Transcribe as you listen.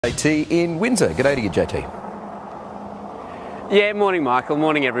JT in Windsor. G'day to you, JT. Yeah, morning Michael,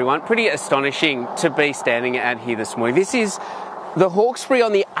 morning everyone. Pretty astonishing to be standing out here this morning. This is the Hawkesbury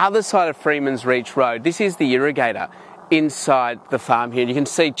on the other side of Freeman's Reach Road. This is the irrigator inside the farm here. And you can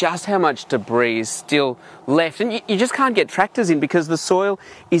see just how much debris is still left. And you just can't get tractors in because the soil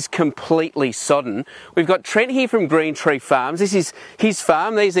is completely sodden. We've got Trent here from Green Tree Farms. This is his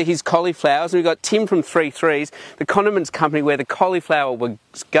farm. These are his cauliflowers. And we've got Tim from 3 Threes, the condiments company where the cauliflower was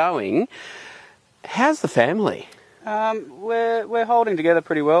going. How's the family? We're holding together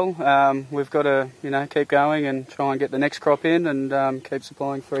pretty well. We've got to, keep going and try and get the next crop in and keep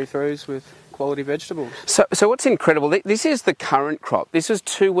supplying 3 Threes with quality vegetables. So what's incredible, this is the current crop. This was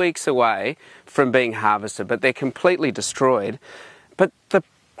 2 weeks away from being harvested, but they're completely destroyed. But the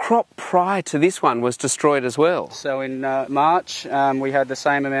crop prior to this one was destroyed as well. So in March, we had the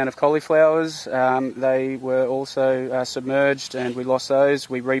same amount of cauliflowers. They were also submerged and we lost those.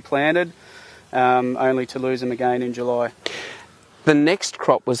 We replanted, only to lose them again in July. The next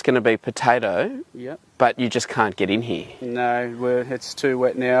crop was going to be potato, Yep. But you just can't get in here. No, it's too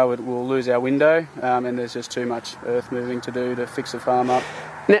wet now. We'll lose our window, and there's just too much earth moving to do to fix the farm up.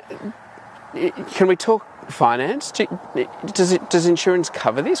 Now, can we talk finance? Does insurance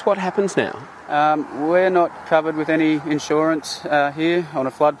cover this? What happens now? We're not covered with any insurance here on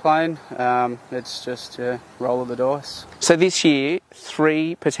a floodplain. It's just roll of the dice. So this year,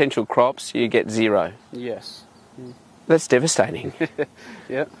 3 potential crops, you get 0. Yes. That's devastating.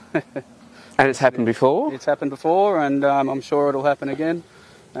 Yep. And it's happened before? It's happened before, and I'm sure it'll happen again.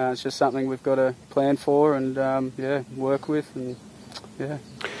 It's just something we've got to plan for and work with, and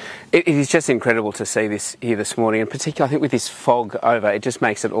It is just incredible to see this here this morning, and particularly I think with this fog over, it just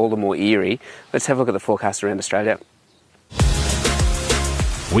makes it all the more eerie. Let's have a look at the forecast around Australia.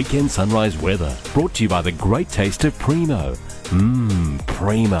 Weekend sunrise weather brought to you by the great taste of Primo.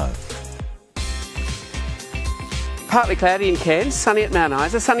 Primo. Partly cloudy in Cairns, sunny at Mount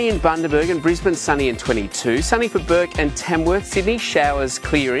Isa, sunny in Bundaberg and Brisbane, sunny in 22. Sunny for Bourke and Tamworth. Sydney, showers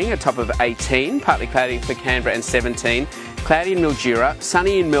clearing, a top of 18. Partly cloudy for Canberra and 17. Cloudy in Mildura,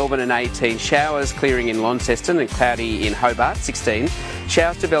 sunny in Melbourne and 18. Showers clearing in Launceston and cloudy in Hobart, 16.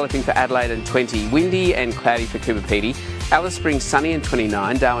 Showers developing for Adelaide and 20. Windy and cloudy for Coober Pedy. Alice Springs, sunny and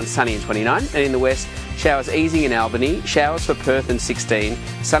 29. Darwin, sunny and 29. And in the west, showers easing in Albany. Showers for Perth and 16.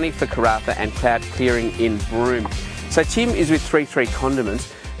 Sunny for Karratha and cloud clearing in Broome. So Tim is with 3 Condiments.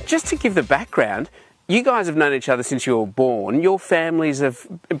 Just to give the background, you guys have known each other since you were born. Your families have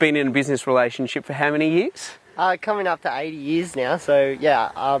been in a business relationship for how many years? Coming up to 80 years now, so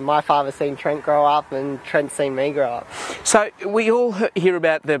yeah, my father's seen Trent grow up and Trent's seen me grow up. So we all hear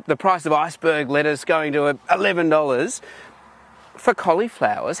about the price of iceberg lettuce going to $11. For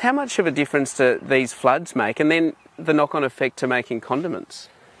cauliflowers, how much of a difference do these floods make, and then the knock-on effect to making condiments?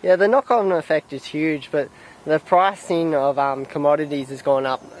 Yeah, the knock-on effect is huge, but the pricing of commodities has gone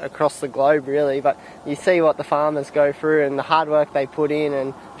up across the globe really, but you see what the farmers go through and the hard work they put in,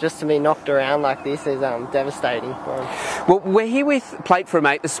 and just to be knocked around like this is devastating for them. Well, we're here with Plate for a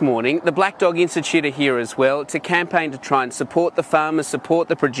Mate this morning. The Black Dog Institute are here as well. It's a campaign to try and support the farmers, support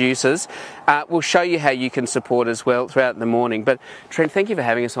the producers. We'll show you how you can support as well throughout the morning. But Trent, thank you for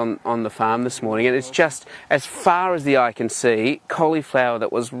having us on the farm this morning. And it's just, as far as the eye can see, cauliflower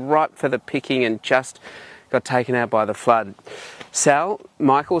that was ripe for the picking and just got taken out by the flood. Sal,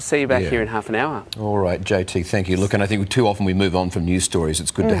 Michael, see you back here in half an hour. All right, JT, thank you. Look, and I think too often we move on from news stories.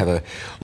 It's good to have a